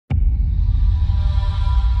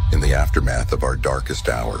the aftermath of our darkest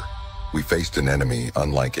hour, we faced an enemy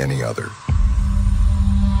unlike any other.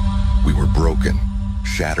 We were broken,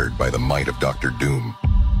 shattered by the might of Dr. Doom.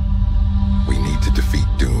 We need to defeat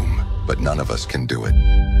Doom, but none of us can do it.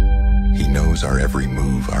 He knows our every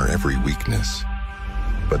move, our every weakness.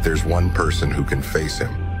 But there's one person who can face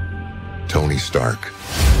him: Tony Stark.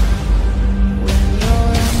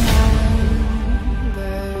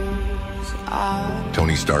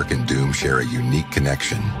 Tony Stark and Doom share a unique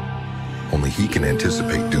connection. Only he can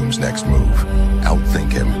anticipate Doom's next move,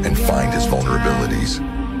 outthink him, and find his vulnerabilities.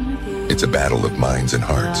 It's a battle of minds and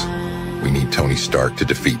hearts. We need Tony Stark to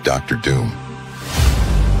defeat Dr. Doom.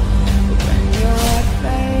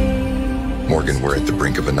 Morgan, we're at the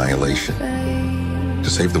brink of annihilation. To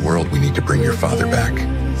save the world, we need to bring your father back.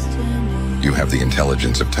 You have the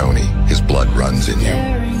intelligence of Tony. His blood runs in you.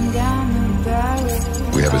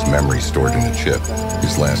 We have his memory stored in a chip,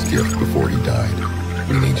 his last gift before he died.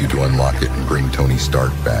 We need you to unlock it and bring Tony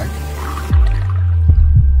Stark back.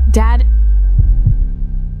 Dad,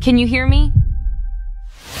 can you hear me?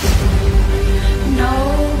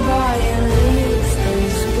 Nobody leaves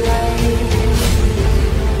this place,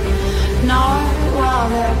 not while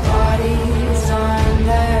their bodies on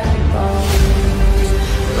their bones,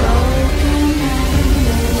 broken and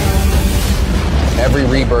alone. Every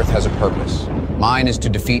rebirth has a purpose. Mine is to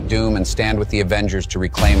defeat Doom and stand with the Avengers to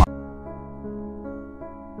reclaim our